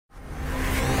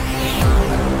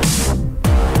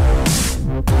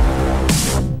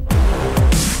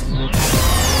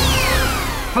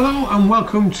and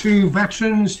welcome to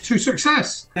Veterans to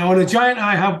Success. Now, the giant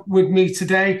I have with me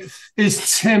today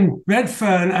is Tim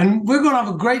Redfern, and we're going to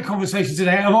have a great conversation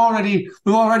today. We've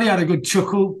already had a good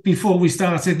chuckle before we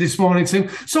started this morning, Tim.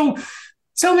 So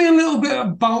tell me a little bit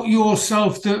about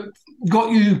yourself that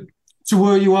got you to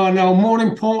where you are now. More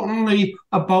importantly,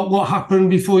 about what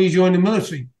happened before you joined the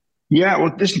military. Yeah,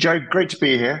 well, listen, Joe, great to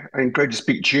be here and great to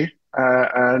speak to you.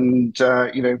 I'm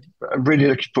really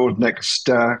looking forward to the next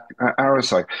hour or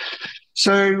so.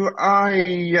 So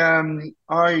I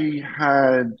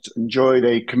had enjoyed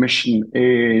a commission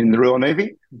in the Royal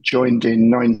Navy, joined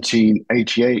in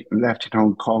 1988 and left in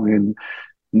Hong Kong in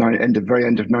very end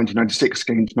of 1996,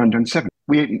 going into 1997.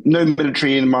 We had no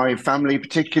military in my family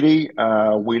particularly.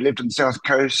 We lived on the South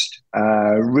Coast,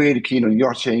 really keen on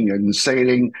yachting and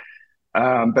sailing,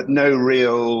 but no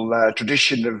real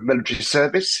tradition of military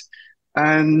service.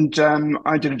 And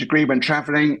I did a degree, went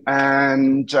traveling,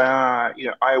 and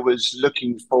I was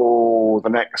looking for the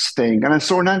next thing. And I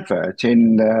saw an advert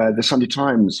in the Sunday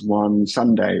Times one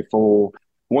Sunday for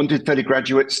wanted 30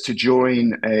 graduates to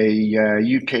join a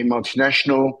UK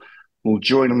multinational. We'll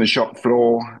join on the shop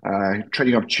floor,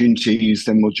 training opportunities,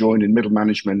 then we'll join in middle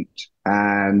management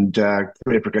and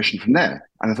career progression from there.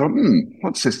 And I thought,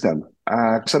 what's this then?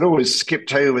 Because I'd always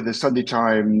skipped over the Sunday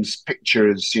Times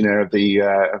pictures,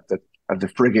 of the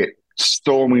frigate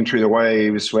storming through the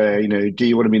waves where, do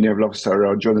you want to be a naval officer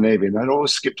or join the Navy? And I'd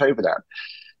always skipped over that.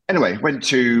 Anyway, went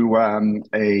to a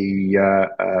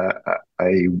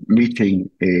meeting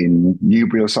in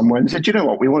Newbury or somewhere and said, you know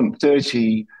what, we want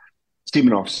 30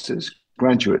 seaman officers,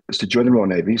 graduates, to join the Royal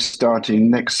Navy starting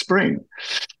next spring.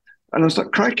 And I was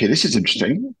like, crikey, this is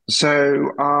interesting.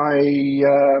 So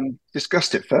I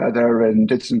discussed it further and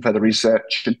did some further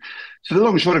research. And so the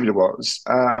long and short of it was,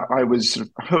 I was sort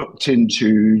of hooked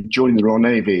into joining the Royal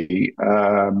Navy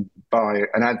by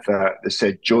an advert that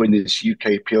said, join this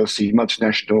UK PLC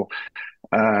multinational,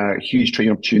 huge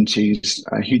training opportunities,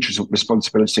 huge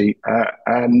responsibility.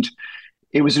 And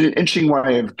it was an interesting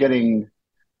way of getting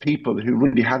people who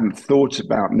really hadn't thought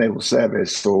about naval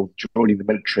service or joining the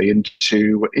military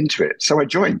into it. So I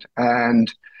joined,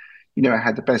 and I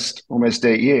had the best almost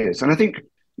 8 years. And I think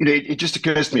it just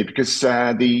occurs to me because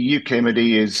the UK MOD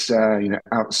is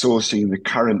outsourcing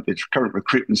its current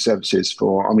recruitment services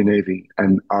for Army, Navy,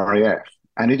 and RAF,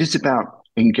 and it is about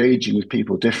engaging with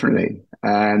people differently.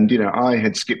 And I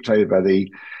had skipped over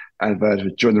the advert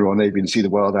of join the Royal Navy and see the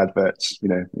world adverts,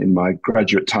 in my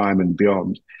graduate time and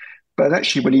beyond. But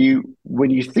actually, when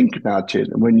you think about it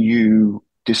and when you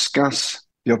discuss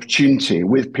the opportunity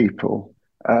with people,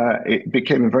 it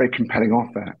became a very compelling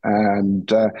offer. And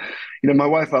my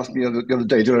wife asked me the other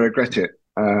day, "Do I regret it?"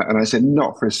 And I said,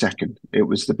 "Not for a second. It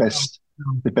was the best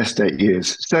 8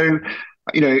 years." So,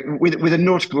 with a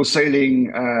nautical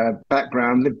sailing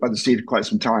background, lived by the sea for quite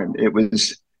some time, it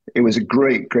was a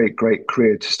great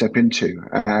career to step into,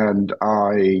 and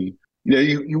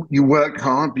you work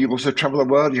hard, but you also travel the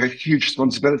world. You have huge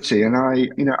responsibility, and I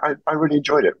really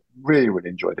enjoyed it. Really, really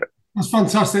enjoyed it. That's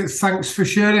fantastic. Thanks for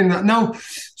sharing that. Now,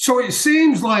 so it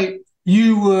seems like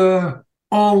you were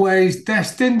always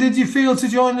destined, did you feel, to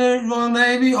join the Royal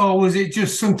Navy, or was it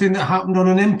just something that happened on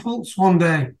an impulse one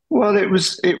day? Well, it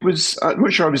was. I'm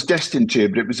not sure I was destined to,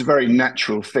 but it was a very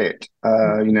natural fit.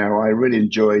 I really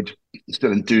enjoyed,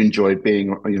 still do enjoy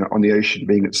being, on the ocean,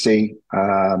 being at sea.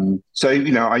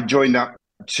 I joined up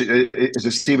as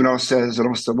a seaman officer, as an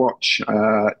officer watch,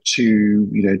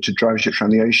 to drive ships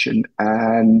around the ocean,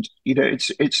 and it's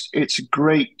a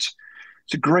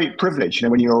great privilege.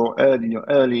 When you're in your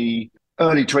early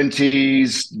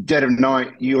 20s, dead of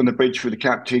night, you on the bridge with the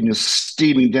captain, you're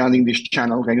steaming down the English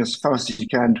Channel, going as fast as you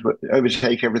can to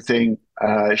overtake everything,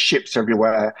 ships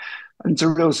everywhere, and it's a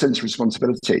real sense of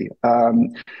responsibility.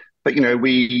 But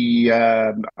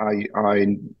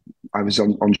I was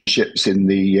on ships in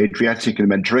the Adriatic and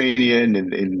the Mediterranean,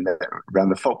 in around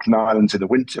the Falkland Islands in the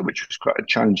winter, which was quite a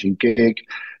challenging gig.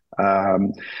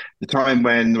 The time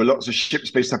when there were lots of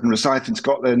ships based up in Rosyth in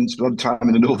Scotland, a lot of time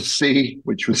in the North Sea,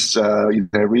 which was a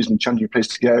reasonably challenging place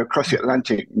to go, across the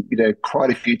Atlantic, quite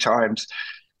a few times.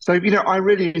 So, I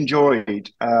really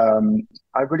enjoyed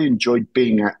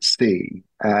being at sea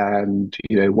and,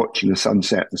 watching the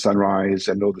sunset, the sunrise,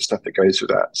 and all the stuff that goes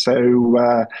with that.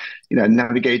 So,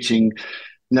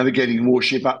 navigating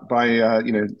warship up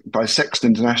by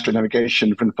Sextant International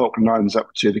Navigation from the Falkland Islands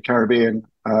up to the Caribbean.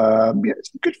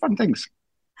 It's good fun things.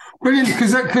 Brilliant,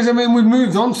 because we've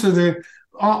moved on to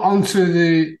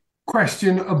the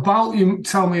question about you.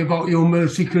 Tell me about your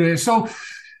military career. So,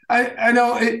 I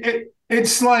know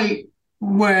it's like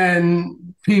when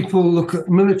people look at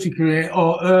military career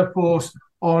or Air Force,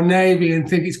 or Navy and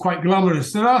think it's quite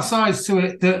glamorous. There are sides to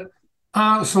it that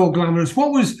aren't so glamorous.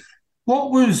 What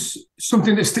was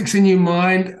something that sticks in your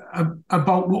mind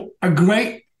about a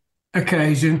great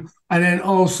occasion and then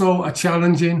also a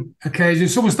challenging occasion?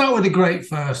 So we'll start with the great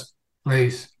first,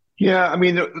 please. Yeah, I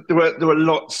mean, there were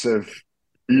lots of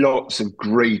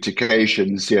great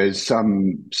occasions.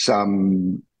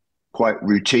 Some quite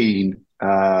routine,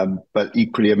 but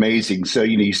equally amazing. So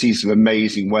you see some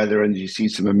amazing weather and you see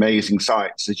some amazing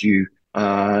sights as you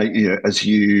are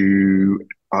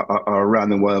around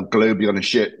the world globally on a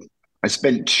ship. I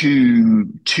spent two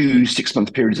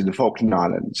 6-month periods in the Falkland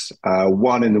Islands,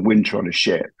 one in the winter on a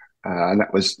ship, and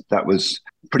that was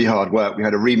pretty hard work. We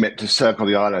had a remit to circle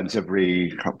the islands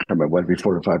every 4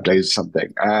 or 5 days or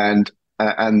something, and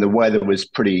the weather was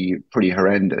pretty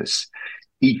horrendous.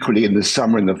 Equally, in the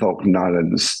summer in the Falkland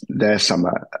Islands, their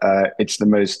summer, it's the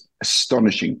most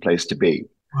astonishing place to be.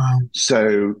 Wow.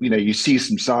 So you see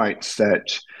some sights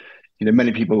that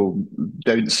many people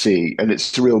don't see, and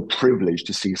it's a real privilege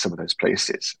to see some of those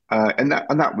places. And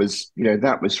that was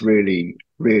really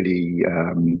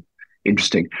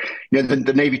interesting.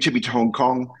 The Navy took me to Hong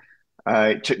Kong.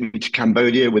 It took me to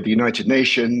Cambodia with the United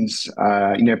Nations.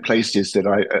 Places that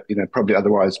I probably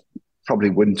otherwise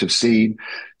wouldn't have seen.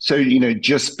 So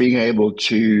just being able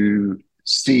to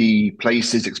see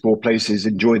places, explore places,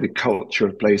 enjoy the culture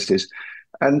of places.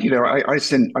 And I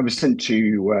was sent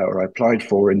to, or I applied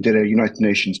for and did a United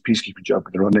Nations peacekeeping job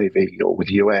with the Royal Navy, or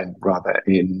with UN rather,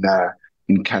 in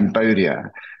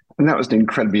Cambodia, and that was an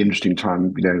incredibly interesting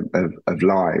time, of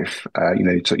life.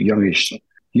 Sort of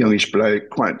youngish bloke,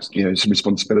 quite some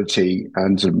responsibility,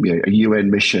 and a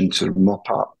UN mission to mop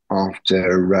up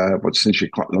after what's essentially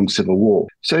quite a long civil war.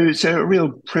 So it's a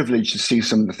real privilege to see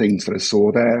some of the things that I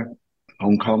saw there.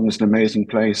 Hong Kong was an amazing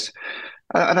place.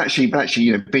 And actually,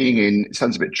 being in, it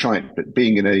sounds a bit trite, but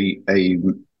being in a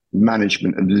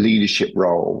management and leadership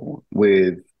role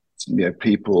with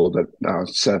people that are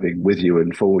serving with you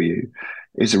and for you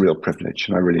is a real privilege,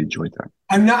 and I really enjoyed that.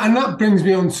 And that brings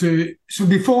me on to, so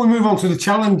before we move on to the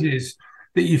challenges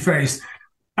that you faced,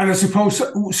 and I suppose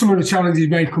some of the challenges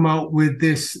may come out with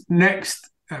this next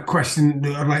question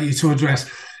that I'd like you to address,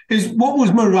 is what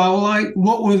was morale like?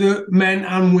 What were the men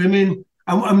and women?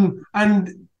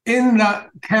 And in that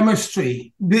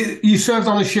chemistry, you served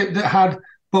on a ship that had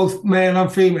both male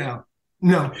and female?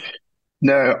 No,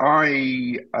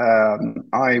 I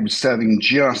was serving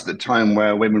just at the time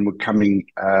where women were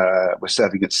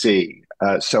serving at sea.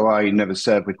 So I never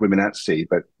served with women at sea,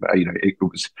 but it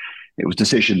was a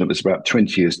decision that was about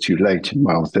 20 years too late,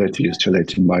 30 years too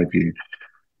late in my view.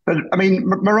 But I mean,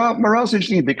 morale's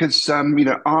interesting because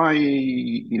I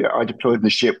deployed in the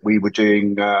ship. We were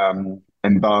doing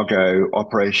embargo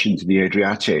operations in the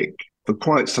Adriatic for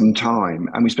quite some time,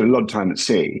 and we spent a lot of time at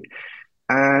sea.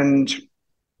 And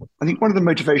I think one of the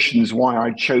motivations why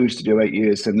I chose to do 8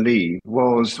 years and leave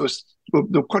was there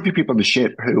were quite a few people on the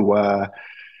ship who were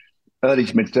early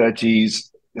to mid-30s,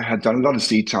 had done a lot of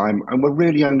sea time, and were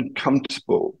really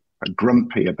uncomfortable and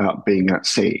grumpy about being at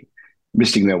sea,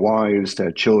 missing their wives,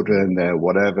 their children, their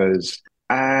whatevers.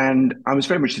 And I was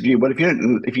very much the view, well, if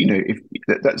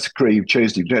that's a career you've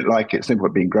chosen, if you don't like it, it's no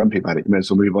point being grumpy about it. You may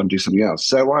as well move on and do something else.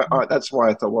 So that's why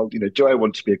I thought, well, do I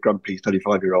want to be a grumpy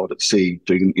 35-year-old at sea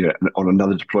doing, on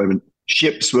another deployment?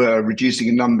 Ships were reducing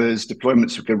in numbers,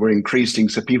 deployments were increasing,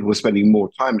 so people were spending more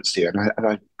time at sea. And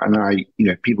I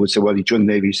people would say, well, you join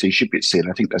the Navy, so you should be at sea. And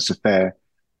I think that's a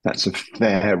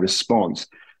fair response.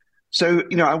 So,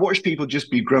 I watched people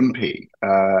just be grumpy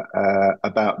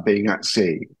about being at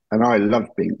sea. And I love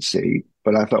being at sea,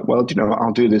 but I thought, well,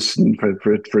 I'll do this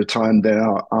for a time, then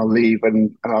I'll leave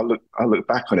and I'll look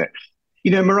back on it.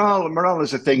 Morale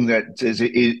is a thing that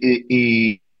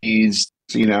is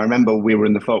I remember we were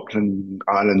in the Falkland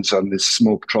Islands on this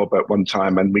small patrol boat one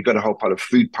time, and we got a whole pile of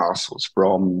food parcels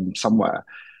from somewhere,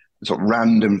 sort of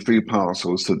random food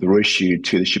parcels that were issued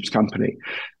to the ship's company.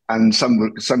 And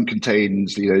some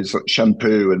contains, sort of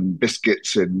shampoo and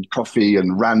biscuits and coffee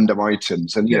and random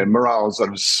items, and morale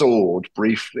sort of soared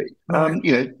briefly.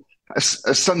 Right. A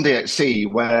Sunday at sea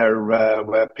where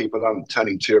people aren't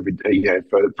turning to every day,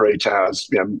 for 8 hours.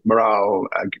 Morale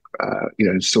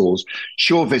soars.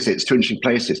 Shore visits to interesting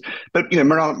places, but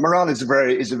morale is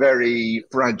a very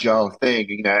fragile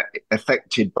thing.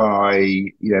 Affected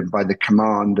by the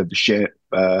command of the ship,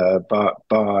 but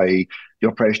by the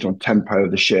operational tempo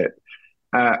of the ship,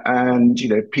 and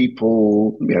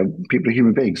people are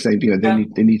human beings. They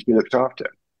need to be looked after.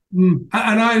 And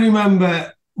I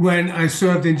remember when I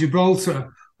served in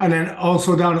Gibraltar, and then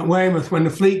also down at Weymouth when the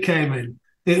fleet came in,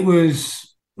 it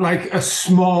was like a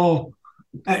small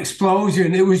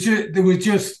explosion. There was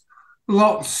just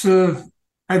lots of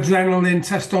adrenaline,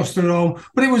 testosterone,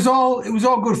 but it was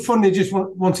all good fun. They just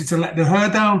wanted to let the hair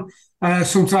down.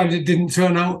 Sometimes it didn't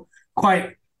turn out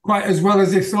quite as well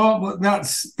as they thought, but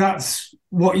that's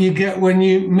what you get when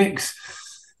you mix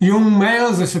young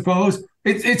males, I suppose.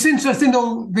 It's interesting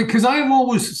though, because I've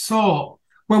always thought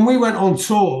when we went on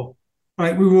tour,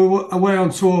 right, we were away on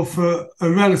tour for a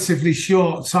relatively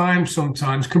short time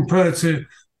sometimes compared to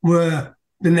where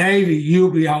the Navy,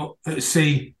 you'll be out at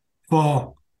sea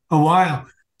for a while.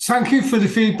 Thank you for the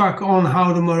feedback on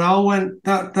how the morale went.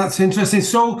 That's interesting.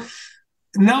 So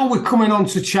now we're coming on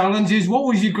to challenges. What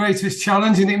was your greatest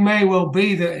challenge? And it may well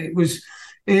be that it was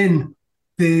in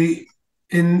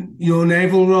your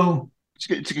naval role.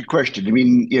 It's a good question. I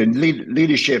mean,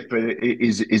 leadership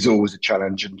is always a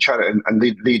challenge, and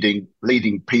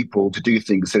leading people to do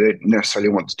things they don't necessarily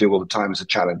want to do all the time is a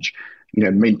challenge.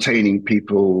 Maintaining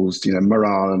people's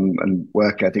morale and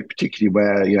work ethic, particularly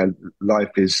where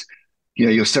life is,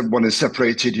 one is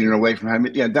separated, you're away from home.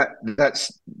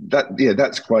 That's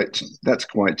quite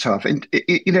tough. And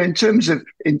in terms of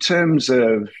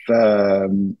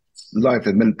life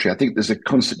in the military, I think there's a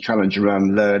constant challenge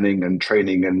around learning and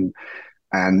training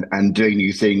and doing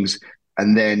new things.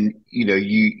 And then,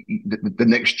 the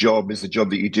next job is the job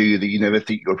that you do that you never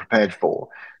think you're prepared for.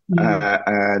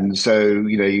 And so,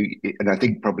 and I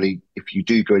think probably if you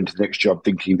do go into the next job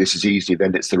thinking this is easy,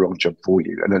 then it's the wrong job for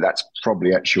you. And that's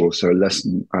probably actually also a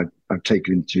lesson I've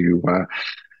taken into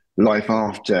life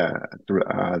after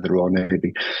the Royal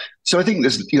Navy. So I think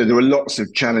there were lots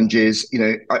of challenges.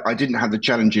 I didn't have the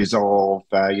challenges of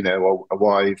a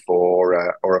wife or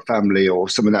a family or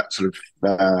some of that sort of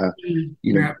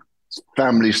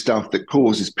family stuff that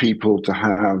causes people to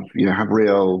have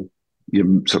real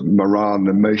sort of morale and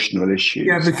emotional issues.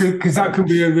 Yeah, because that can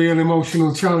be a real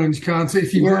emotional challenge, can't it?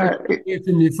 If you've got it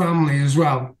in your family as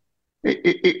well.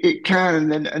 It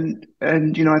can, and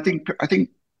I think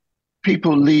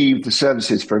people leave the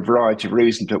services for a variety of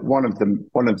reasons, but one of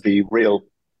the real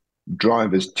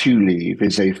drivers to leave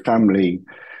is a family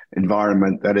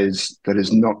environment that is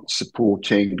not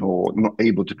supporting or not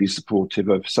able to be supportive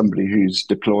of somebody who's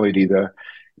deployed either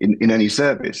in any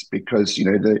service, because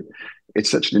it's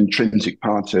such an intrinsic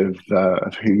part of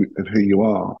who you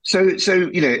are. So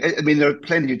I mean, there are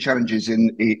plenty of challenges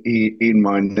in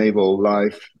my naval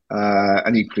life,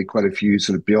 and equally quite a few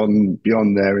sort of beyond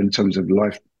there in terms of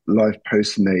life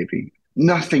post the Navy.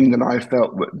 Nothing that I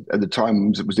felt at the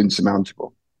time was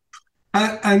insurmountable.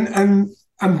 And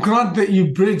I'm glad that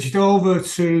you bridged over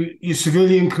to your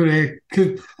civilian career,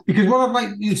 because what I'd like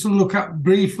you to look at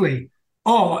briefly,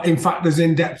 or in fact as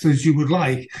in-depth as you would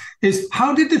like, is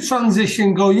how did the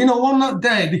transition go? On that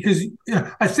day, because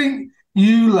I think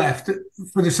you left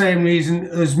for the same reason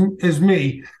as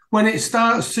me, when it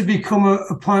starts to become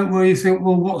a point where you think,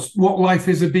 well, what life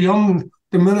is beyond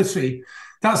the military?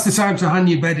 That's the time to hand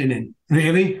your bedding in,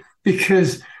 really,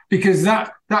 because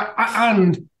that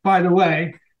and by the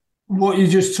way, what you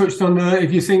just touched on there,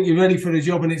 if you think you're ready for a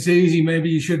job and it's easy, maybe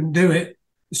you shouldn't do it.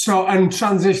 So, and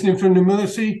transitioning from the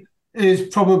military is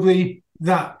probably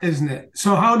that, isn't it?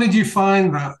 So how did you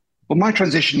find that? Well, my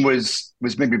transition was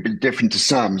maybe a bit different to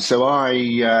some. So I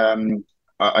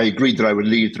agreed that I would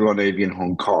leave the Royal Navy in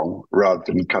Hong Kong rather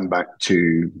than come back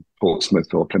to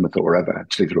Portsmouth or Plymouth or wherever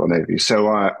to leave the Royal Navy. So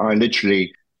I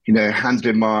literally, handed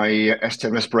in my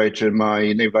S10 respirator,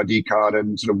 my naval ID card,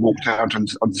 and sort of walked out on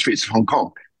the streets of Hong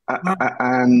Kong.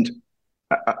 And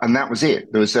that was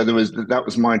it. That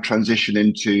was my transition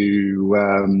into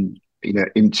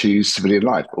civilian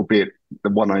life, albeit the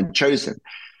one I'd chosen.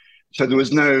 So there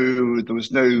was no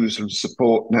sort of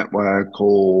support network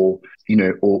or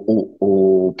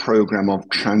program of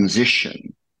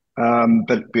transition.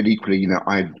 But equally,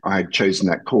 I had chosen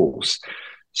that course.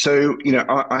 So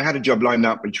I had a job lined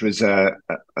up, which was an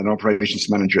operations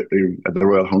manager at the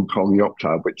Royal Hong Kong Yacht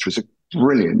Club, which was a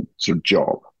brilliant sort of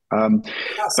job.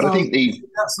 But I think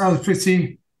that sounds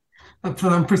pretty.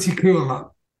 I'm pretty cool.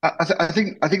 That. I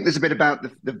think there's a bit about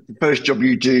the first job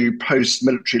you do post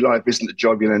military life isn't the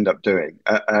job you'll end up doing,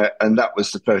 and that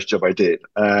was the first job I did.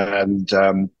 And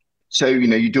so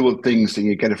you do all the things, and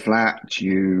you get a flat,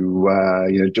 you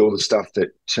do all the stuff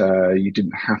that you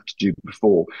didn't have to do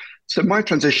before. So my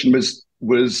transition was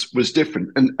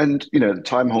different, and at the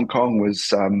time Hong Kong was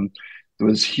there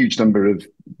was a huge number of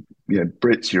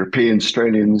Brits, Europeans,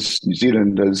 Australians, New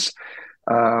Zealanders.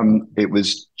 It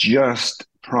was just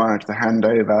prior to the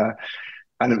handover,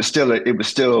 and there was still a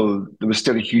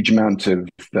huge amount of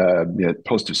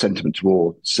positive sentiment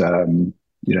towards sort of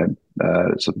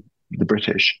the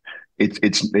British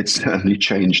it's certainly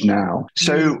changed now.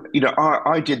 So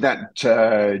I did that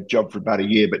job for about a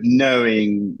year, but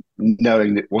knowing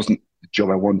that it wasn't the job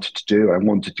I wanted to do. I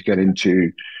wanted to get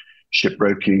into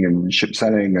shipbroking and ship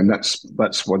selling, and that's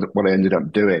what I ended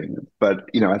up doing. But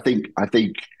I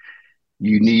think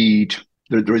you need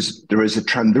there is a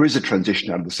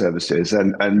transition out of the services,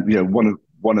 and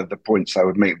one of the points I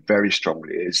would make very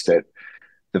strongly is that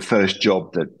the first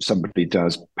job that somebody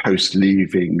does post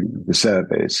leaving the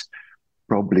service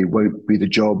probably won't be the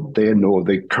job then or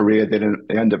the career they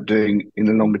end up doing in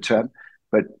the longer term.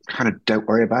 But kind of don't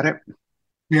worry about it.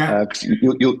 Yeah, because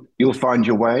you'll find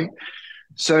your way.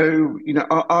 So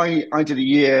I did a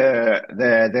year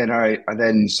there. Then I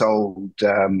then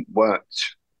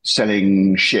worked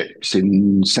selling ships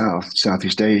in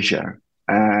Southeast Asia,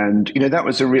 and that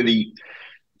was a really,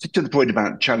 to the point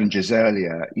about challenges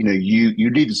earlier. You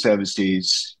lead the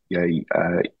services,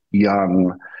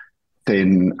 young,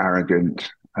 thin,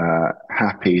 arrogant,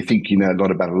 happy, think you know a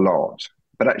lot about a lot.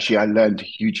 But actually, I learned a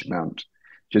huge amount.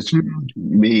 Just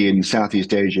me in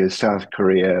Southeast Asia, South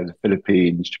Korea, the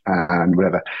Philippines, Japan,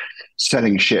 whatever,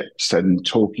 selling ships and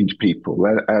talking to people.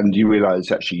 And you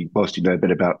realize actually, whilst you know a bit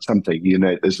about something,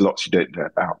 there's lots you don't know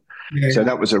about. Yeah. So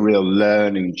that was a real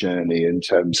learning journey in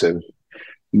terms of,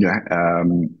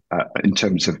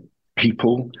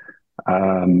 people,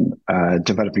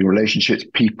 developing relationships.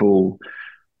 People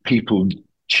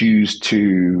choose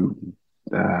to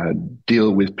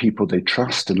deal with people they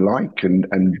trust and like, and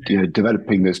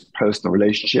developing those personal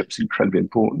relationships incredibly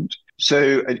important.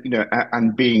 So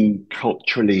and being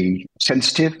culturally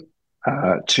sensitive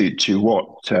to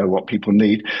what people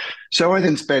need. So I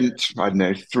then spent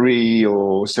 3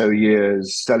 or so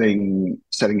years selling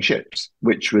ships,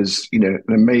 which was an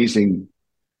amazing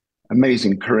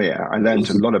career. I learned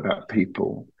a lot about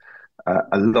people,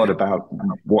 a lot about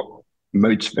what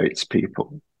motivates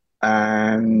people.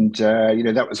 And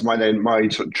that was my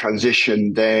sort of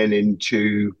transition then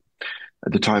into,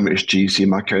 at the time it was GC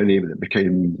Marconi, that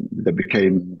became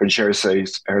British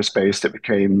Aerospace, that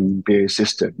became BAE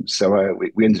Systems. So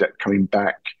we ended up coming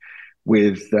back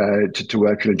with to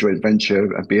work in a joint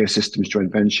venture, a BAE Systems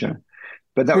joint venture.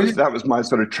 But that was my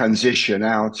sort of transition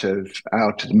out of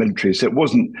the military. So it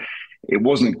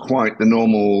wasn't quite the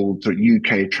normal sort of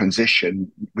UK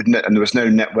transition, and there was no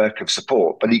network of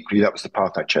support. But equally, that was the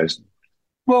path I'd chosen.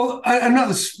 Well, and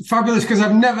that's fabulous, because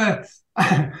I've never.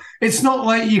 It's not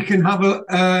like you can have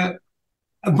a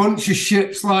bunch of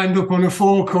ships lined up on a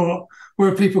forecourt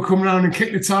where people come around and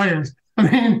kick the tires. I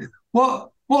mean,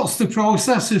 what's the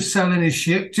process of selling a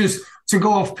ship? Just to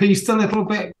go off piste a little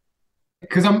bit,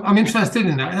 because I'm interested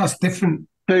in that. That's different.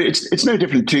 So it's no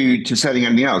different to selling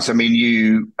anything else. I mean,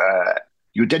 you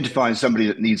identify somebody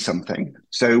that needs something.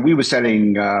 So we were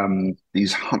selling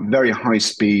these very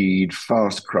high-speed,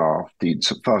 fast craft,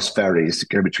 these fast ferries to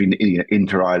go between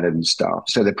inter-island stuff.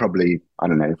 So they're probably,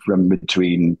 from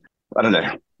between,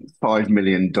 $5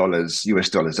 million US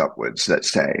dollars upwards,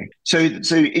 let's say. So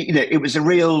it was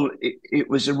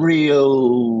a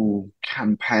real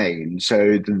campaign.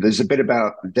 So there's a bit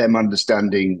about them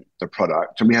understanding the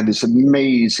product, and we had this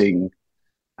amazing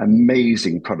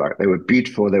product. They were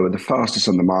beautiful. They were the fastest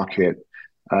on the market.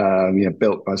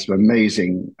 Built by some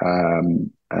amazing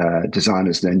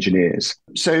designers and engineers.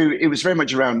 So it was very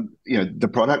much around the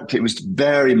product. It was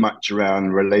very much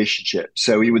around relationships.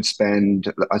 So I spent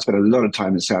a lot of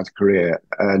time in South Korea,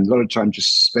 and a lot of time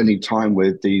just spending time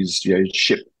with these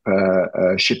ship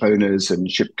owners and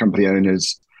ship company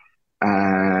owners,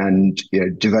 and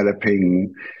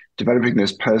developing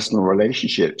those personal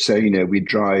relationships. So we'd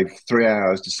drive 3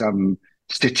 hours to some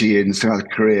city in South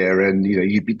Korea, and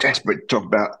you'd be desperate to talk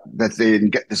about that thing,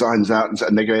 get designs out,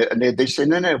 and they go, and they say,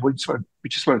 no, we just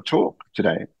want to talk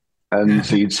today. And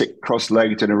so you'd sit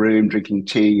cross-legged in a room drinking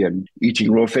tea and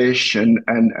eating raw fish, and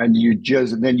then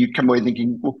you'd come away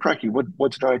thinking, well, crikey,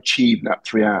 what did I achieve in that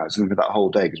 3 hours and for that whole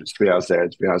day? Because it was 3 hours there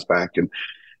and 3 hours back, and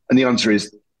the answer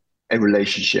is a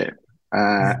relationship.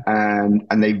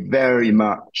 And they very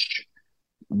much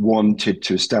wanted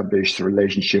to establish the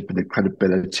relationship and the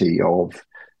credibility of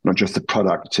not just the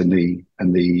product and the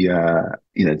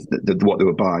what they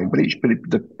were buying, but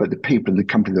the people and the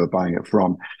company they were buying it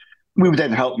from. We would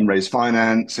then help them raise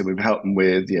finance, and we would help them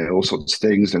with all sorts of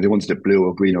things. And if they wanted it blue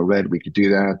or green or red, we could do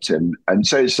that. And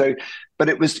so, but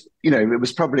it was it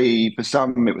was probably, for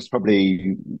some, it was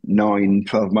probably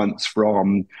 9-12 months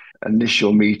from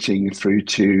initial meeting through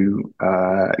to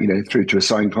a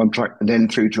signed contract, and then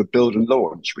through to a build and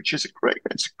launch, which is a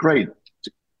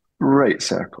great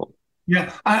circle.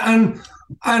 Yeah, and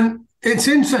it's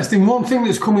interesting. One thing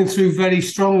that's coming through very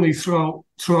strongly throughout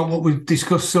what we've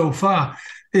discussed so far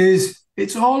is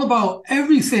It's all about,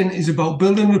 everything is about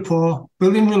building rapport,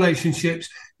 building relationships,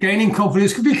 gaining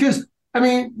confidence. Because I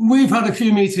mean, we've had a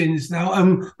few meetings now,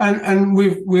 and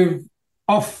we've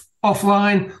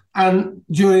offline and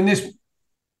during this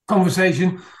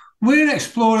conversation, we're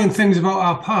exploring things about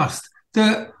our past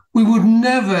that we would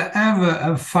never ever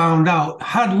have found out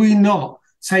had we not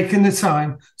taken the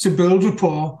time to build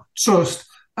rapport, trust,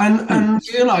 and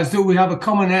realise that we have a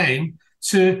common aim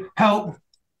to help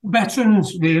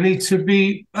veterans really to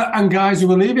be, and guys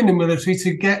who are leaving the military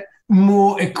to get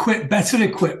more equipped, better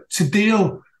equipped to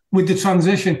deal with the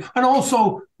transition, and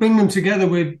also bring them together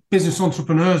with business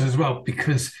entrepreneurs as well,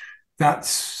 because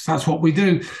that's what we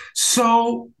do.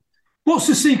 So what's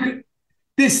the secret?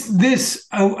 This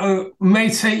may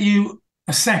take you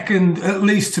a second at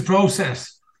least to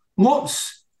process.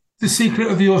 What's the secret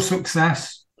of your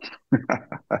success?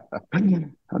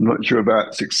 I'm not sure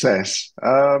about success.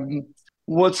 I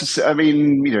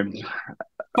mean, you know.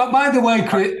 But by the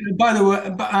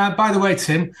way,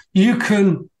 Tim, you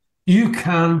can.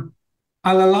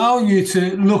 I'll allow you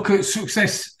to look at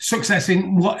success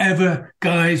in whatever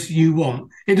guise you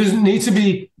want. It doesn't need to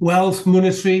be wealth,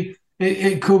 monetary.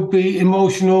 It could be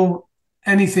emotional,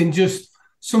 anything. Just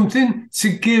something to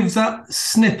give that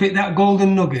snippet, that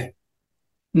golden nugget.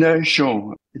 No,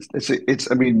 sure.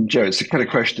 It's. I mean, Joe, it's a kind of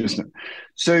question, isn't it?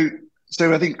 So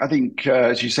I think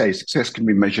as you say, success can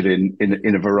be measured in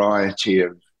a variety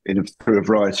of through a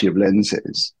variety of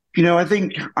lenses. You know, I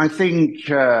think you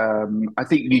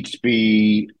need to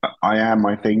be.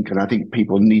 I think, and I think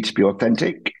people need to be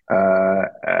authentic.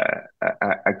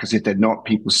 Because if they're not,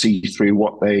 people see through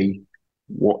what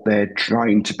they're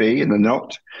trying to be, and they're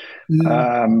not.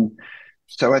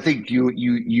 So I think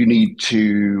you need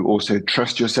to also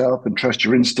trust yourself and trust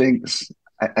your instincts,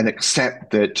 and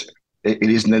accept that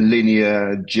it isn't a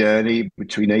linear journey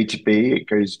between A to B. It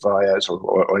goes via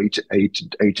or A to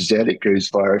Z. It goes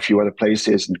via a few other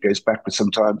places and goes backwards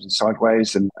sometimes and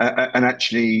sideways. And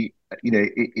actually, you know,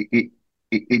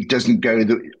 it doesn't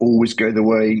always go the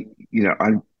way, you know,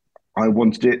 I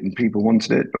wanted it and people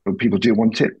wanted it, or people do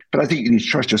want it. But I think you need to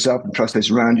trust yourself and trust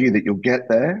those around you that you'll get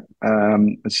there. As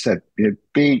I said, you know,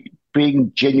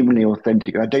 being genuinely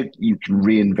authentic. I don't think you can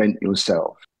reinvent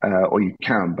yourself. Or you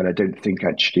can, but I don't think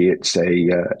actually it's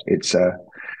a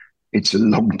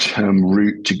long-term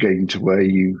route to getting to where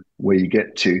you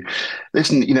get to.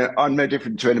 Listen, you know, I'm no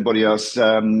different to anybody else.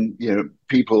 You know,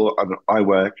 I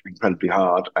work incredibly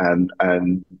hard, and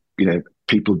you know,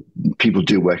 people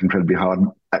do work incredibly hard.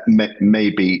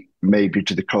 Maybe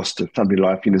to the cost of family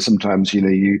life. You know, sometimes, you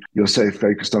know, you're so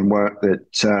focused on work that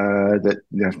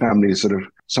you know, family sort of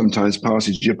sometimes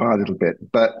passes you by a little bit.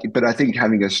 But I think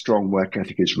having a strong work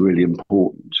ethic is really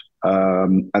important.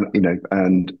 And you know,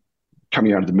 and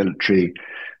coming out of the military,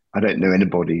 I don't know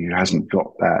anybody who hasn't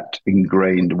got that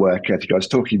ingrained work ethic. I was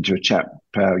talking to a chap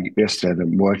yesterday that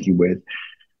I'm working with,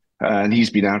 and he's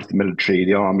been out of the military,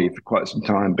 the army, for quite some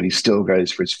time, but he still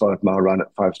goes for his 5-mile run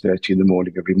at 5:30 in the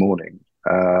morning every morning,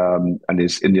 and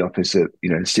is in the office at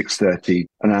 6:30,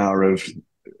 an hour of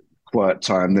quiet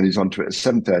time. Then he's on to it at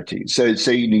 7:30. So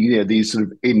you know, these sort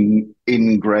of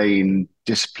ingrained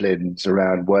disciplines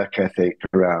around work ethic,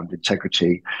 around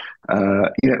integrity,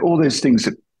 you know, all those things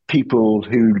that people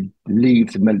who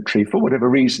leave the military for whatever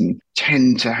reason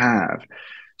tend to have.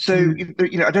 So,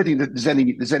 you know, I don't think that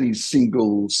there's any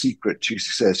single secret to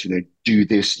success. You know, do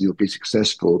this and you'll be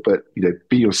successful. But, you know,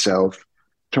 be yourself,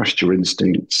 trust your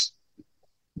instincts,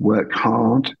 work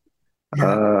hard, you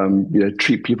know,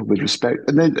 treat people with respect.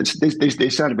 And then they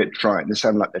sound a bit trite. They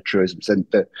sound like they're truisms,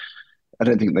 but I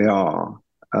don't think they are.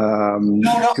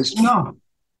 No,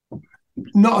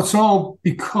 not at all.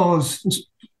 Because,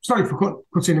 sorry for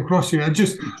cutting across you. I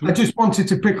just wanted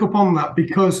to pick up on that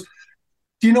because,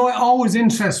 do you know, it always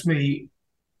interests me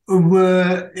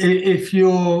where if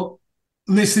you're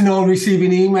listening or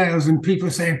receiving emails and people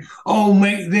are saying, oh,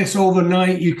 make this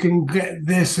overnight, you can get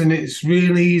this and it's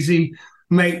really easy,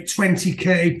 make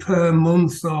 20K per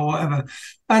month or whatever.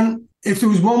 And if there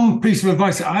was one piece of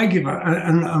advice that I give,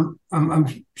 and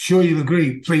I'm sure you'll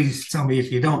agree, please tell me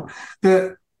if you don't,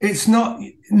 that it's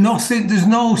nothing. There's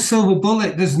no silver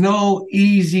bullet. There's no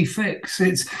easy fix.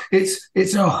 It's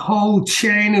a whole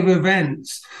chain of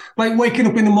events, like waking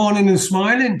up in the morning and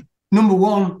smiling. Number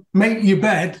one, make your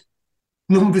bed.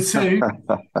 Number two,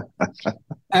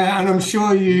 and I'm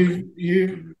sure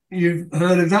you've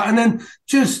heard of that. And then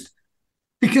just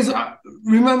because I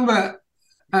remember,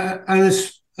 and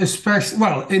especially,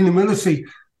 well, in the military,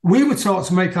 we were taught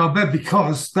to make our bed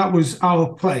because that was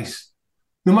our place.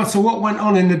 No matter what went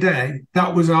on in the day,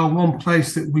 that was our one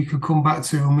place that we could come back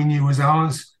to and we knew was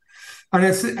ours. And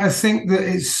I think that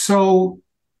it's so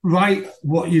right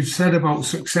what you've said about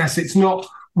success. It's not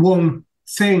one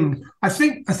thing. I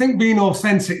think being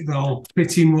authentic though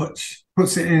pretty much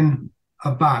puts it in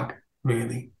a bag,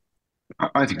 really.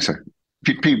 I think so.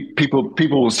 People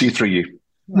will see through you.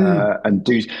 And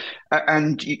do,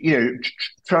 and you know,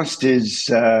 trust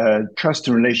and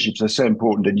relationships are so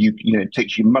important, and it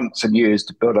takes you months and years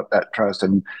to build up that trust,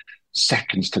 and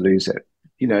seconds to lose it.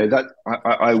 You know that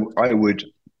I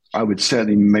would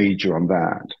certainly major on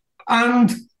that.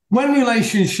 And when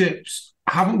relationships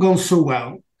haven't gone so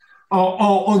well,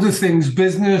 or other things,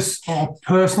 business or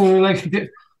personal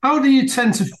relationships, how do you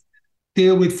tend to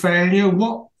deal with failure?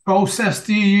 What process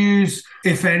do you use,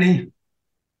 if any?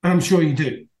 I'm sure you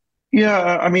do.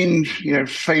 Yeah, I mean,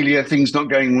 failure, things not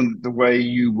going the way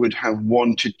you would have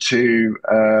wanted to.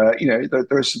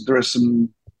 There are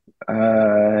some,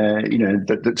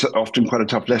 that's often quite a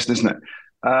tough lesson, isn't it?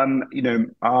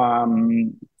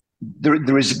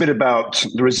 There is a bit about.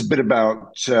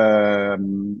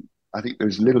 I think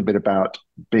there's a little bit about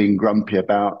being grumpy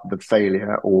about the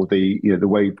failure or the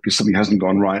way because something hasn't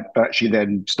gone right, but actually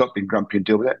then stop being grumpy and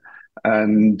deal with it.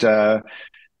 And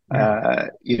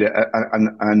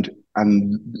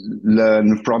and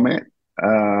learn from it,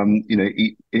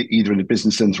 either in a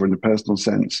business sense or in a personal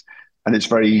sense. And it's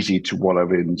very easy to wallow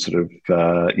in sort of,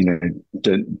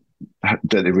 don't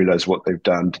they realize what they've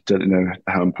done? Don't they know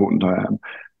how important I am?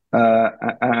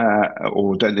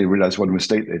 Or don't they realize what a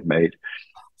mistake they've made?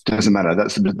 Doesn't matter.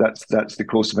 That's the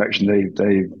course of action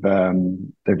they've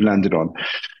landed on.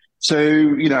 So,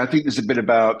 I think there's a bit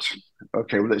about,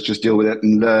 okay, well, let's just deal with it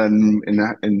and learn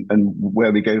and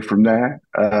where we go from there.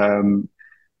 And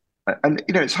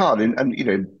it's hard. And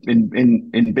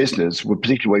in business,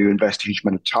 particularly where you invest a huge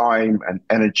amount of time and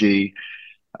energy,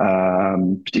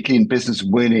 particularly in business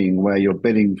winning, where you're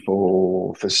bidding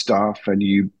for stuff and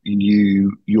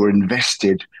you're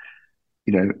invested,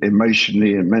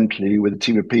 emotionally and mentally with a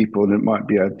team of people, and it might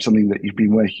be something that you've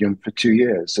been working on for 2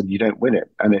 years and you don't win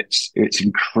it, and it's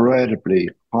incredibly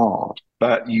hard.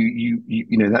 But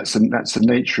that's the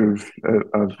nature of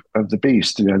the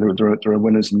beast. There are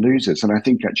winners and losers, and I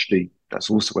think actually that's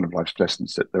also one of life's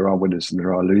lessons, that there are winners and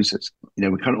there are losers.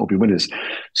 We can't all be winners.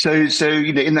 So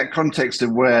in that context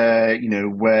of where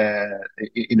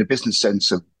in a business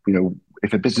sense of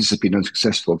if a business has been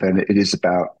unsuccessful, then it is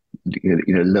about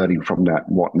learning from that.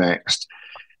 What next?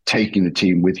 Taking the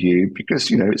team with you, because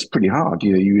it's pretty hard.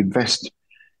 You invest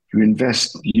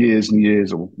years and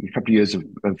years, or a couple of years of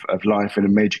life in a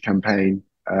major campaign.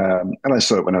 And I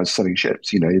saw it when I was selling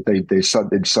ships. They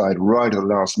decide right at the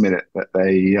last minute that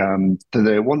they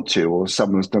want to, or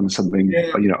someone's done something,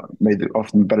 made it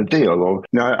often a better deal. Or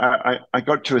I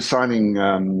got to a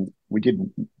signing. We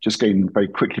did just getting very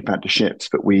quickly back to ships,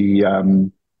 but we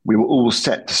were all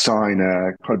set to sign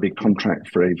quite a big contract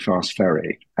for a fast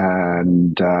ferry,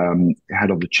 and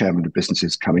had all the chairman of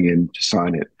businesses coming in to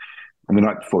sign it. And the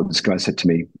night before, this guy said to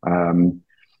me,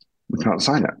 "We can't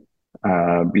sign it.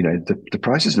 The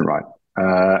price isn't right."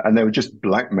 And they were just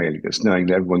blackmailing us, knowing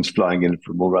that everyone's flying in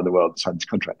from all around the world to sign this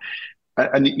contract.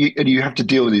 And you have to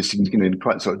deal with these things in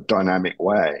quite a sort of dynamic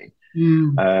way.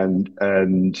 And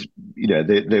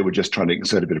they were just trying to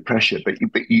exert a bit of pressure, but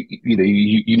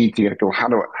you need to go, how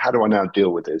do I now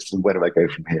deal with this, and where do I go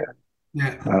from here?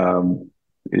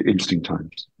 Interesting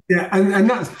times. Yeah, and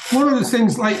that's one of the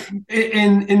things, like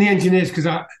in the engineers, because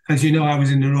as you know, I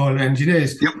was in the Royal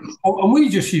Engineers. Yep. And we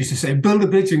just used to say, build a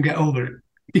bridge and get over it.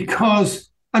 Because,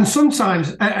 and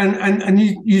sometimes, and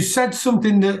you said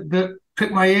something that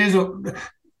pricked my ears up.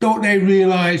 Don't they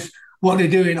realise what they're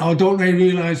doing, or don't they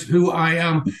realise who I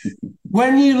am?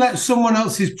 When you let someone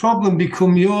else's problem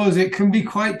become yours, it can be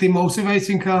quite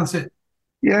demotivating, can't it?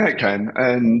 Yeah, it can.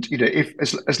 And if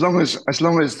as long as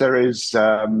there is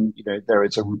there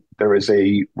is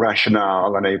a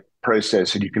rationale and a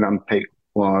process, and you can unpick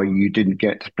why you didn't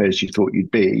get to the place you thought you'd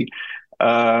be,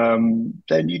 then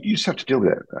you just have to deal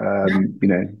with it.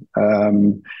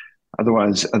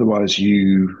 Otherwise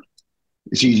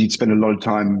it's easy to spend a lot of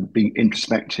time being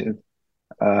introspective,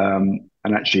 and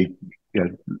actually,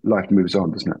 life moves on,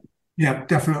 doesn't it? Yeah,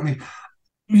 definitely.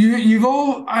 You've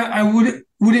all, I would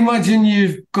imagine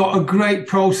you've got a great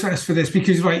process for this,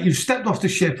 because you've stepped off the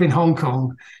ship in Hong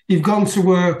Kong, you've gone to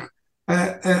work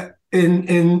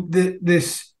in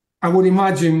this, I would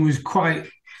imagine, was quite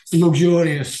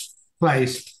luxurious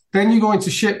place. Then you go into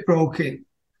shipbroking.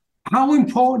 How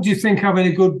important do you think having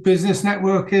a good business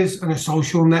network is, and a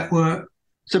social network?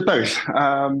 So both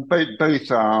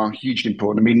are hugely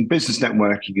important. I mean, business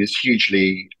networking is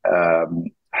hugely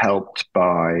helped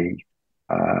by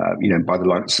by the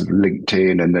likes of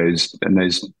LinkedIn and those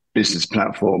business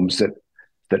platforms that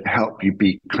that help you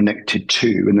be connected to.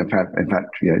 And in fact,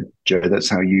 Joe, that's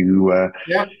how you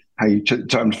took the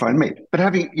time to find me. But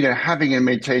having and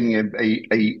maintaining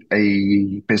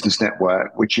a business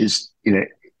network, which is a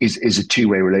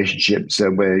two-way relationship. So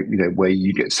where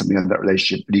you get something out of that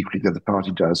relationship, but equally the other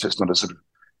party does. So it's not a sort of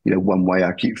one way.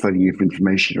 I keep phoning you for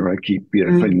information, or I keep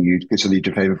phoning you because I need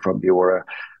a favor from you, or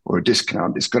a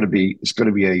discount. It's got to be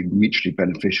a mutually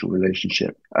beneficial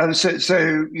relationship. And so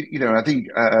I think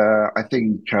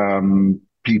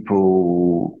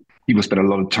people spend a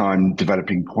lot of time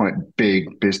developing quite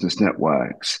big business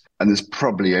networks, and there's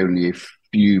probably only a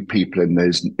few people in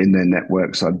their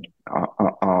networks are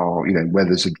where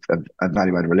there's a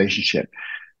value-added relationship.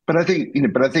 But I think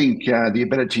the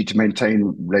ability to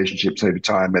maintain relationships over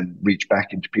time and reach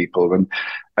back into people,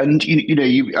 and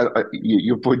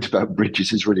your point about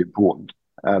bridges is really important.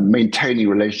 Maintaining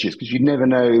relationships, because you never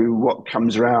know what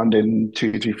comes around in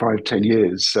 2, 3, 5, 10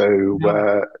 years. So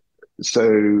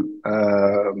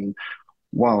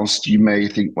whilst you may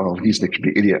think, well, he's a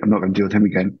complete idiot, I'm not going to deal with him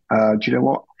again. Do you know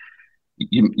what?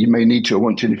 You may need to or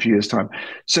want to in a few years' time.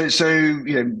 So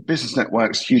business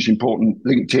networks, hugely important.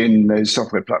 LinkedIn, those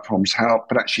software platforms help,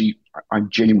 but actually, I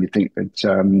genuinely think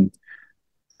that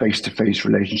face-to-face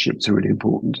relationships are really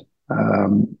important.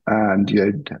 And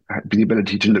the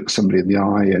ability to look somebody in the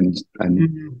eye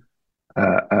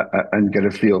and get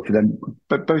a feel for them,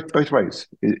 but both ways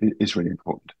is really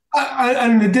important.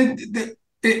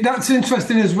 That's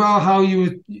interesting as well. How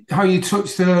you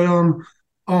touched there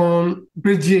on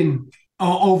bridging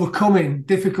or overcoming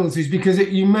difficulties, because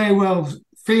you may well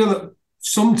feel at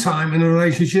some time in a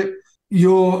relationship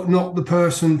you're not the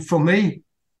person for me,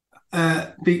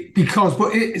 but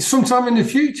sometime in the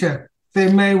future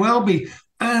they may well be.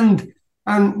 And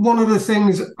one of the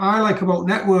things I like about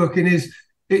networking is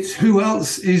it's who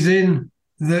else is in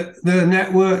the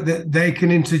network that they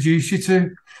can introduce you to.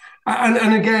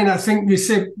 And again, I think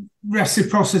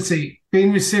reciprocity,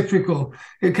 being reciprocal,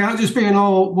 it can't just be an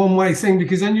all one-way thing,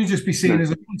 because then you'll just be seen as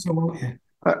a punter, won't you?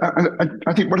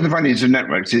 I think one of the values of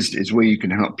networks is where you can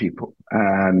help people.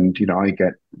 And, I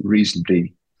get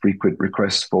reasonably frequent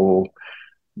requests for,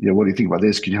 what do you think about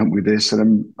this? Can you help me with this?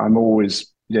 And I'm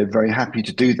always, very happy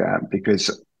to do that,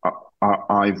 because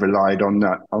I've relied on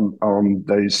that, on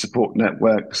those support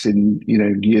networks in,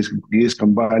 years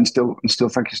gone by, and still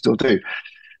frankly still do.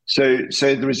 So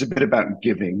there is a bit about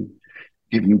giving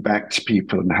back to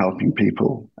people and helping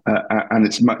people, and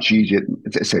it's much easier.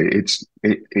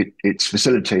 It's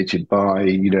facilitated by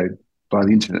the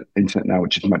internet now,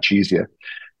 which is much easier.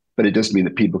 But it does mean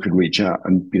that people can reach out,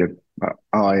 and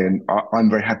I'm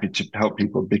very happy to help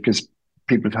people because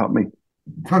people have helped me.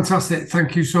 Fantastic!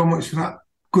 Thank you so much for that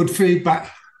good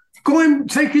feedback.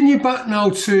 Taking you back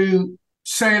now to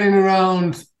sailing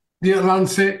around the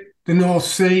Atlantic, the North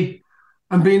Sea,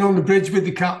 and being on the bridge with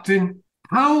the captain.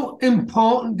 How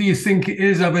important do you think it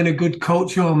is having a good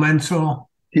coach or mentor?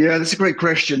 Yeah, that's a great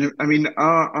question. I mean,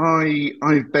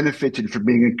 I've benefited from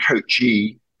being a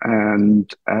coachee,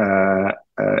 and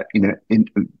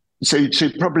so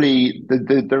probably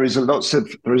there is lots of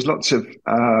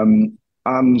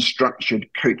unstructured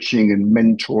coaching and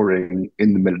mentoring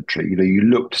in the military. You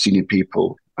look to senior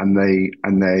people, and they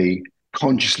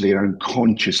consciously and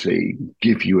unconsciously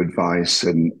give you advice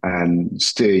and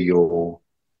steer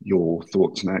your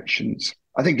thoughts and actions.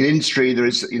 I think in industry there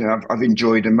is, I've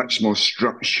enjoyed a much more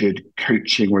structured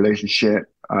coaching relationship.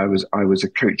 I was a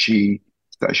coachee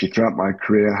actually throughout my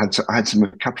career. I had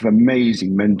a couple of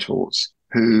amazing mentors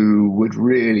who would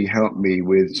really help me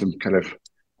with some kind of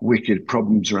wicked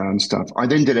problems around stuff. I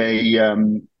then did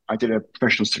a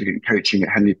professional certificate in coaching at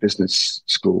Henley Business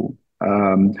School.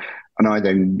 And I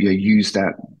then used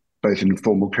that both in a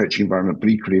formal coaching environment, but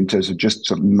equally in terms of just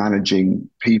sort of managing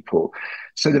people.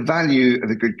 So the value of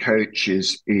a good coach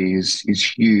is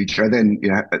huge. I then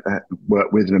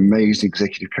worked with an amazing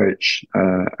executive coach,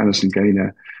 Alison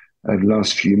Gaynor, over the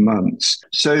last few months.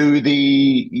 So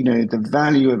the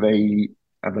value of a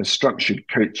structured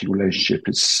coaching relationship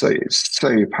is so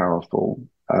powerful.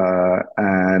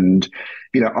 And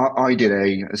I did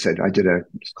a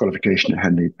qualification at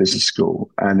Henley Business School,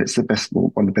 and it's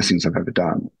one of the best things I've ever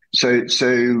done. So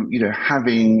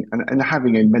having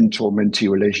a mentor-mentee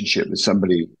relationship with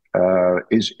somebody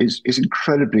is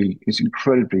incredibly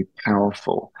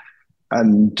powerful.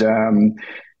 And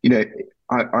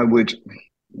I would,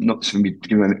 not for me to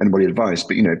give anybody advice,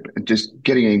 but just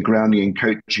getting in, grounding in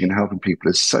coaching and helping people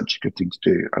is such a good thing to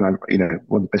do, and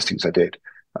one of the best things I did.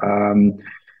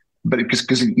 But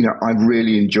because I've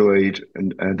really enjoyed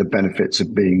the benefits of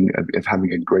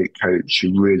having a great coach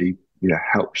who really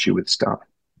helps you with stuff.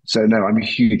 So no, I'm a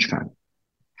huge fan.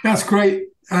 That's great,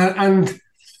 and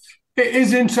it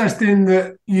is interesting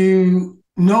that you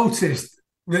noticed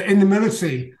that in the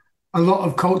military, a lot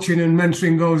of coaching and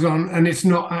mentoring goes on, and it's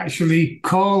not actually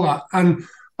called that.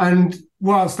 And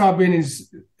whilst I've been in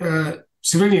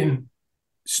civilian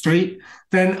street,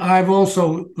 then I've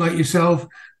also, like yourself,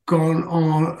 gone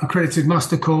on accredited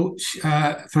master coach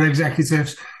for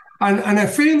executives, and I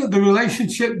feel that the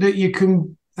relationship that you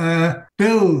can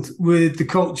build with the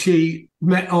coachee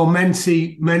or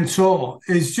mentee mentor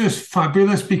is just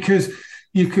fabulous, because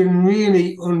you can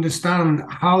really understand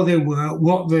how they work,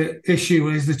 what the issue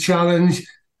is, the challenge,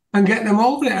 and get them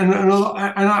over it. And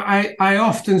I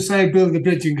often say, build a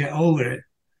bridge and get over it,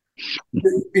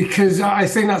 because I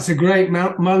think that's a great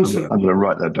mantra. I'm going to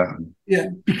write that down. Yeah,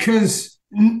 because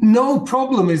no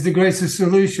problem is the greatest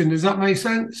solution. Does that make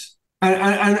sense?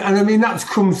 And I mean, that's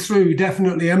come through,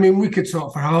 definitely. I mean, we could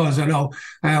talk for hours. I know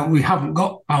we haven't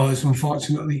got hours,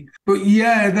 unfortunately. But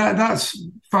yeah, that's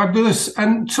fabulous.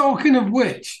 And talking of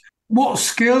which, what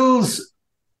skills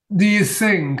do you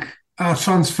think are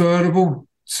transferable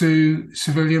to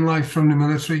civilian life from the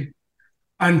military?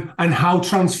 And how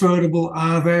transferable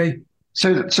are they?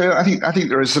 So I think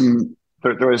there is some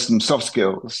soft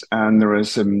skills, and there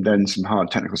is some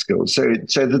hard technical skills. So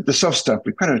the soft stuff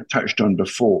we kind of touched on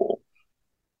before,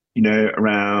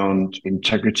 around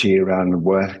integrity, around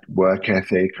work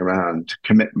ethic, around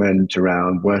commitment,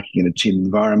 around working in a team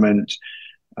environment,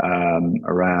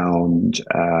 around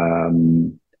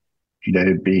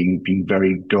being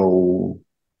very goal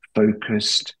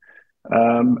focused.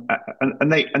 And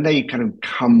they kind of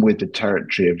come with the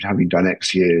territory of having done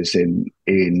X years in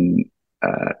a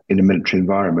military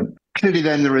environment. Clearly,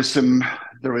 then there is some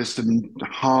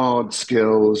hard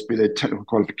skills, be they technical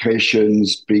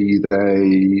qualifications, be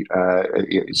they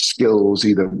skills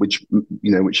either which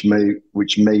may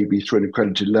be through an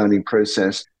accredited learning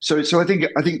process. So I think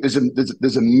there's a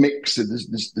mix.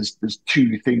 There's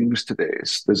two things to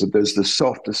this. There's the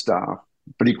softer stuff,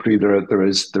 but equally there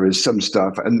is some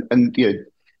stuff, and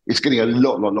it's getting a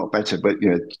lot better. But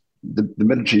the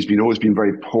military's always been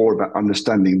very poor about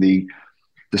understanding the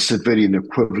civilian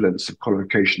equivalence of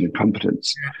qualification and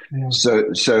competence. Yeah.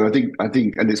 So I think,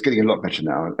 and it's getting a lot better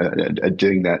now at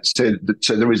doing that. So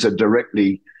there is there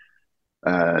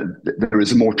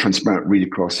is a more transparent read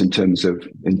across in terms of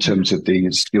the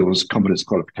skills, competence,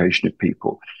 qualification of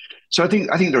people. So I think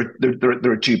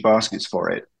there are two baskets for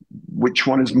it. Which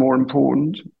one is more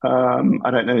important? I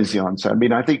don't know is the answer. I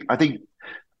mean, I think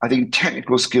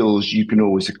technical skills you can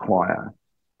always acquire.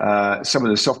 Some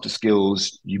of the softer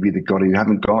skills you've either got or you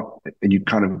haven't got, and you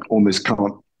kind of almost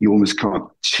can't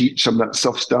teach some of that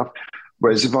soft stuff.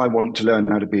 Whereas if I want to learn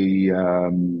how to be,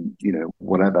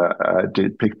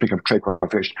 pick up trade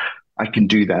qualification, I can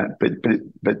do that.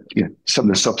 But some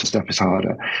of the softer stuff is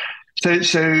harder. So,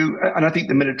 and I think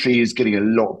the military is getting a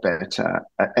lot better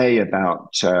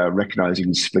about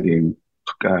recognizing civilian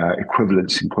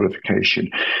equivalence in qualification,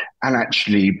 and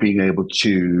actually being able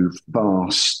to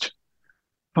fast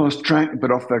track,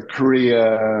 but offer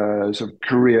career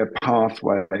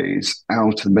pathways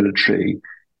out of the military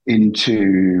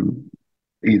into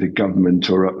either government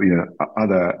or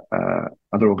other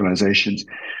organisations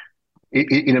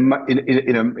in a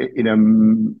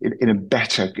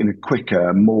better, in a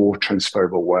quicker, more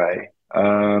transferable way.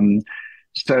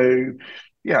 So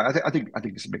yeah, I think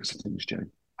it's a mix of things, Joe.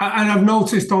 And I've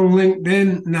noticed on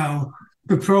LinkedIn now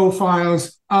the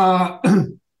profiles are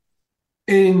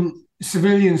in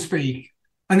civilian speak,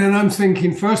 and then I'm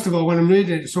thinking, first of all, when I'm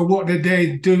reading it, so what did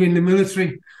they do in the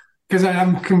military? Because I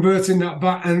am converting that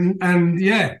back, and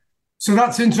yeah, so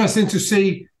that's interesting to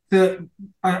see that.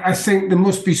 I think there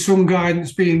must be some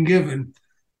guidance being given,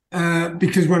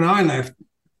 because when I left,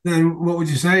 then what would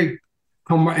you say?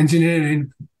 Combat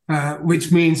engineering,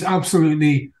 which means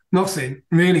absolutely nothing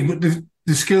really, but the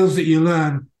skills that you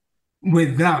learn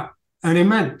with that are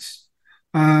immense.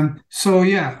 So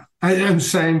yeah, I'm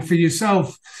saying for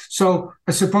yourself. So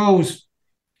I suppose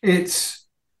it's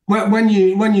when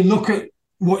you look at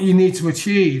what you need to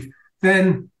achieve,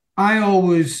 then I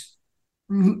always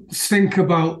think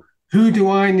about, who do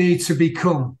I need to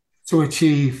become to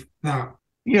achieve that?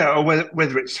 Yeah, or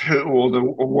whether it's who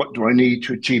or what do I need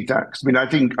to achieve that?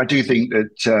 Because I do think that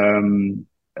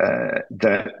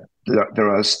that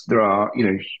there are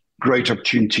great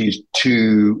opportunities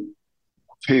to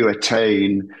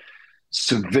attain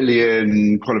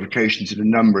civilian qualifications in a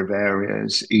number of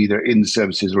areas, either in the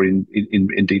services or in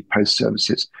indeed post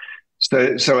services.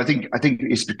 So I think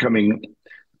it's becoming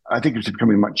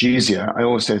much easier. I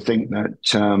also think that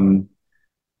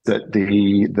that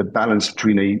the balance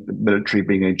between the military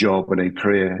being a job and a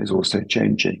career is also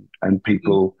changing, and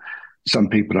people some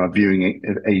people are viewing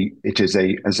it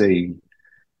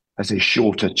as a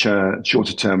shorter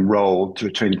term role to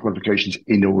attain qualifications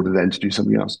in order then to do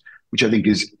something else, which I think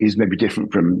is maybe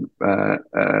different from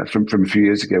a few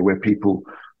years ago, where people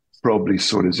probably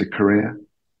saw it as a career.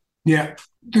 Yeah.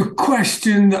 The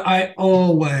question that I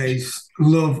always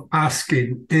love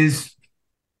asking is,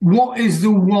 what is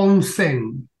the one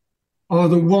thing or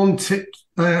the one tip,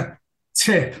 the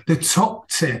top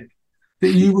tip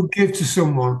that you would give to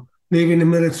someone leaving the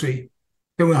military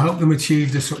that will help them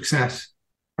achieve the success?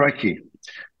 Crikey.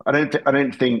 I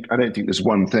don't think there's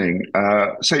one thing.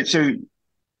 So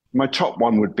my top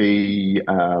one would be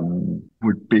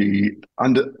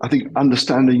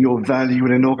understanding your value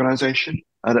in an organization,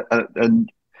 and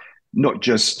not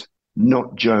just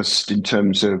in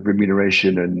terms of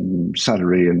remuneration and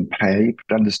salary and pay,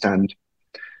 but understand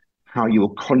how you will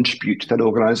contribute to that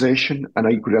organization, and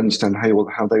how you could understand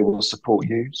how they will support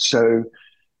you. So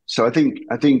I think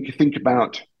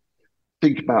about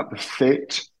the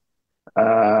fit,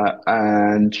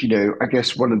 and I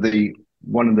guess one of the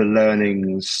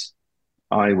learnings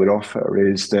I would offer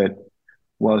is that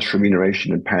whilst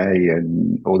remuneration and pay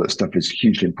and all that stuff is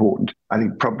hugely important, I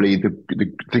think probably the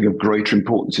thing of greater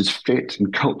importance is fit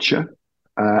and culture.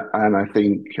 And I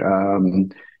think,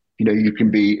 you can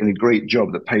be in a great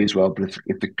job that pays well, but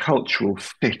if the cultural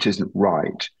fit isn't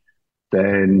right,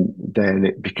 then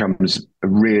it becomes a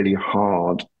really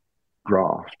hard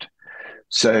graft.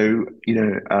 So,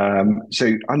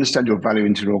 so understand your value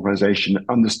into an organization,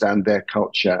 understand their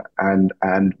culture, and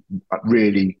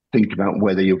really think about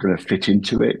whether you're going to fit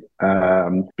into it,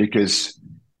 because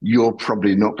you're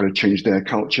probably not going to change their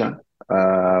culture,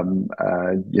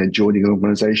 joining an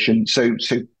organization. So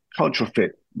cultural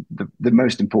fit, the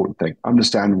most important thing,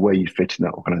 understand where you fit in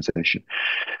that organization.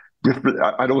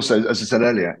 I'd also, as I said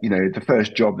earlier, the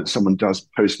first job that someone does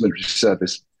post-military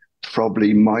service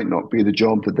probably might not be the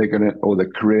job that they're going to, or the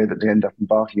career that they end up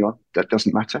embarking on. That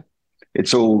doesn't matter.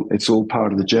 It's all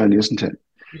part of the journey, isn't it?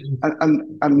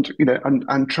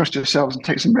 And trust yourselves and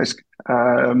take some risk,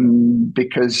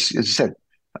 because, as I said,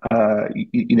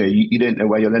 you don't know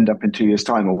where you'll end up in 2 years'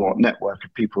 time, or what network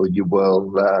of people you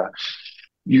will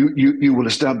you will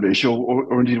establish,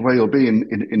 or indeed where you'll be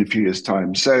in a few years'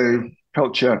 time. So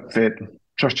culture, fit,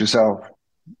 trust yourself.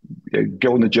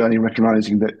 Go on the journey,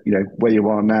 recognizing that where you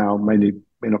are now may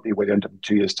not be where you end up in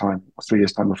 2 years' time, or 3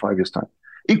 years' time, or 5 years' time.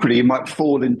 Equally, you might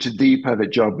fall into the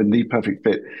perfect job and the perfect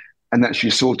fit, and that's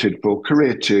you sorted for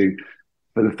career 2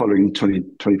 for the following 20,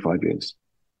 25 years.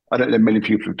 I don't know many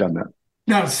people who've done that.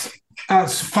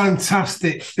 That's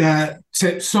fantastic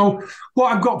tips. So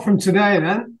what I've got from today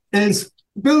then is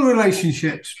build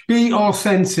relationships, be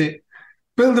authentic,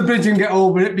 build a bridge and get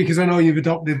over it, because I know you've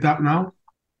adopted that now.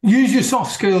 Use your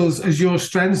soft skills as your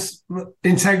strengths,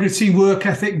 integrity, work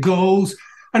ethic, goals,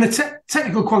 and the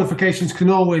technical qualifications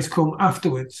can always come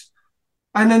afterwards.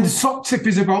 And then the top tip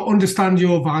is about understand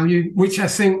your value, which I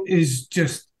think is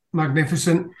just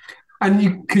magnificent.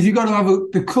 And because you've got to have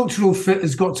the cultural fit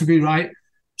has got to be right.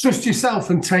 Trust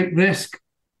yourself and take risk.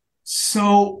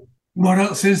 So what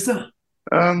else is there?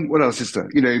 What else is there?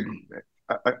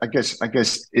 I guess, and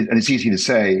it's easy to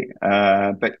say,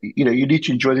 but you need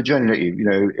to enjoy the journey, don't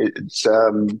you? It's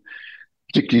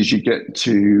particularly as you get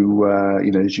to,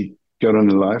 as you go on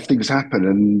in life, things happen,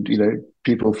 and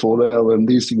people fall ill, and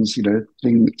these things,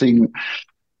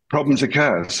 problems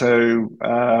occur. So,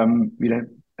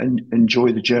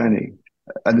 enjoy the journey,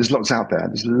 and there's lots out there.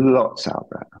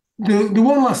 The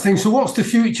one last thing. So, what's the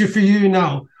future for you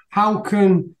now? How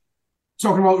can,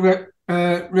 talking about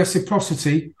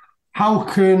reciprocity, how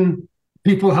can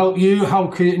people help you? How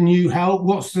can you help?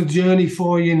 What's the journey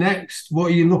for you next? What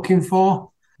are you looking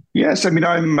for? Yes, I mean,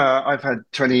 I've had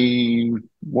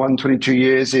 21, 22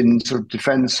 years in sort of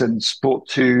defence and support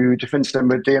to Defence and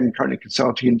MOD. I'm currently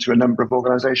consulting into a number of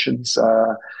organisations,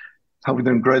 helping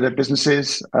them grow their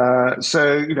businesses.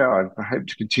 So, I hope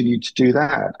to continue to do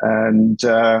that and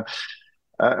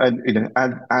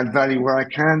add value where I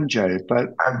can, Joe. But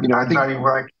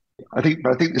I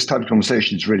think this type of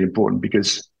conversation is really important,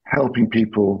 because helping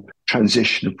people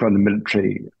transition from the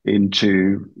military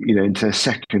into a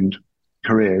second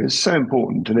career is so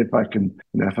important. And if I can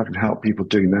help people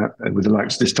doing that with the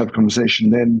likes of this type of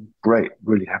conversation, then great,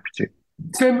 really happy to.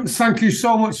 Tim, thank you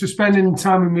so much for spending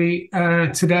time with me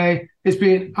today. It's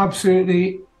been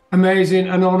absolutely amazing,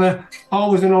 an honour,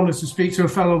 always an honour to speak to a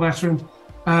fellow veteran.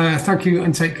 Thank you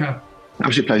and take care.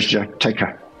 Absolute pleasure, Joe. Take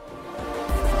care.